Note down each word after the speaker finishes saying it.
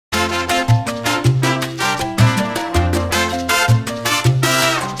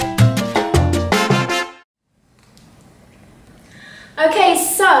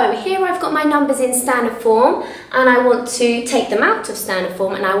got my numbers in standard form and I want to take them out of standard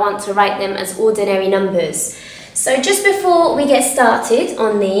form and I want to write them as ordinary numbers. So just before we get started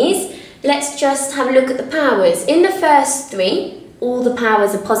on these, let's just have a look at the powers. In the first three, all the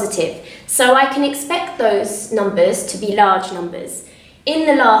powers are positive. So I can expect those numbers to be large numbers. In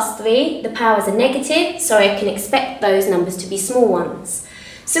the last three, the powers are negative, so I can expect those numbers to be small ones.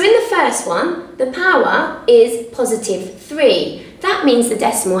 So in the first one, the power is positive 3. That means the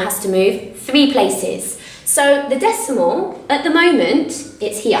decimal has to move 3 places. So the decimal, at the moment,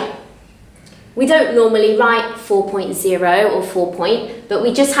 it's here. We don't normally write 4.0 or 4 point, but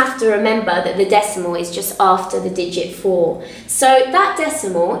we just have to remember that the decimal is just after the digit 4. So that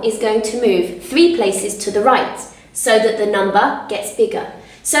decimal is going to move 3 places to the right, so that the number gets bigger.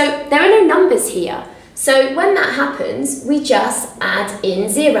 So there are no numbers here. So when that happens, we just add in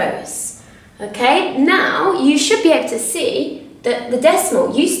zeros. Okay, now you should be able to see that the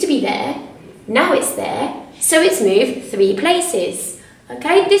decimal used to be there, now it's there, so it's moved 3 places.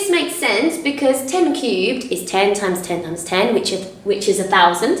 Okay, this makes sense because 10 cubed is 10 times 10 times 10, which is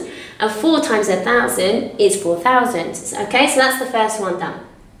 1,000, and 4 times 1,000 is 4,000. Okay, so that's the first one done.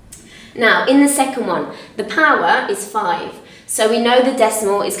 Now, in the second one, the power is 5. So we know the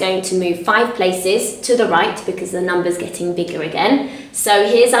decimal is going to move 5 places to the right because the number's getting bigger again. So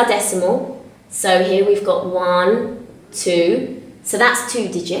here's our decimal. So here we've got 1, 2. So that's 2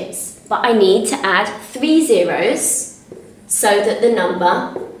 digits. But I need to add 3 zeros so that the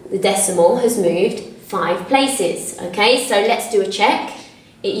number, the decimal, has moved 5 places. Okay, so let's do a check.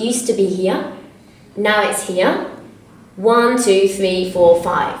 It used to be here. Now it's here. 1, 2, 3, 4,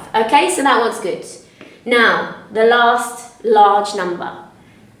 5. Okay, so that one's good. Now, the last large number.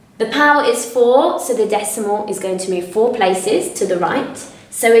 The power is 4, so the decimal is going to move 4 places to the right.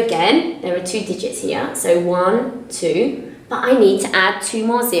 So again, there are 2 digits here. So 1, 2, but I need to add 2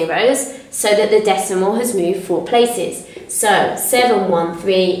 more zeros so that the decimal has moved 4 places. So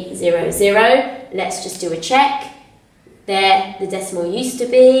 71300. Let's just do a check. There, the decimal used to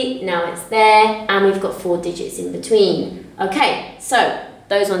be, now it's there, and we've got 4 digits in between. Okay, so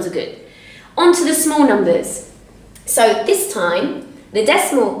those ones are good. On to the small numbers. So this time, the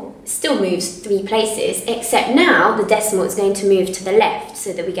decimal still moves 3 places, except now the decimal is going to move to the left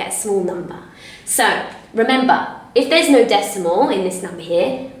so that we get a small number. So remember, if there's no decimal in this number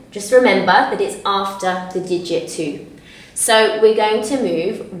here, just remember that it's after the digit 2. So we're going to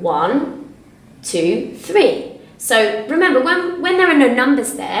move 1, 2, 3. So remember, when there are no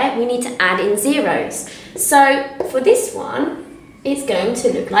numbers there, we need to add in zeros. So for this one, it's going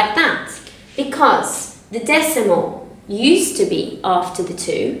to look like that because the decimal used to be after the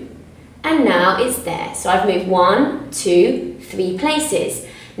 2 and now it's there. So I've moved 1, 2, 3 places.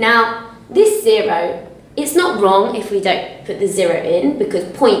 Now this 0, it's not wrong if we don't put the 0 in because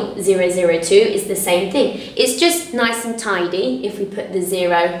 0.002 is the same thing. It's just nice and tidy if we put the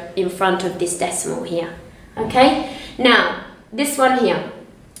 0 in front of this decimal here. Okay, now this one here,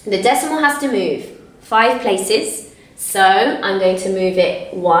 the decimal has to move 5 places, so I'm going to move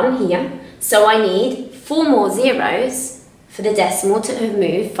it 1 here. So I need 4 more zeros for the decimal to have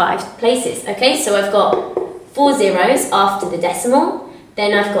moved 5 places. Okay, so I've got 4 zeros after the decimal,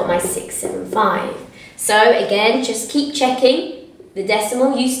 then I've got my 675. So again, just keep checking. The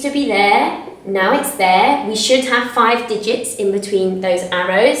decimal used to be there, now it's there. We should have 5 digits in between those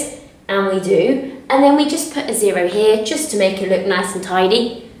arrows, and we do. And then we just put a 0 here just to make it look nice and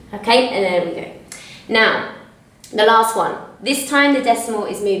tidy. Okay, and there we go. Now, the last one. This time the decimal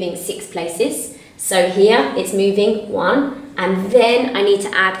is moving 6 places. So here it's moving 1, and then I need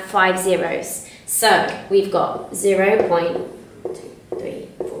to add 5 zeros. So we've got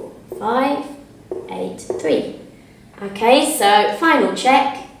 0.234583. Okay, so final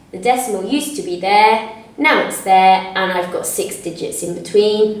check. The decimal used to be there. Now it's there, and I've got 6 digits in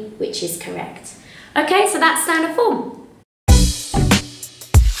between, which is correct. Okay, so that's standard form.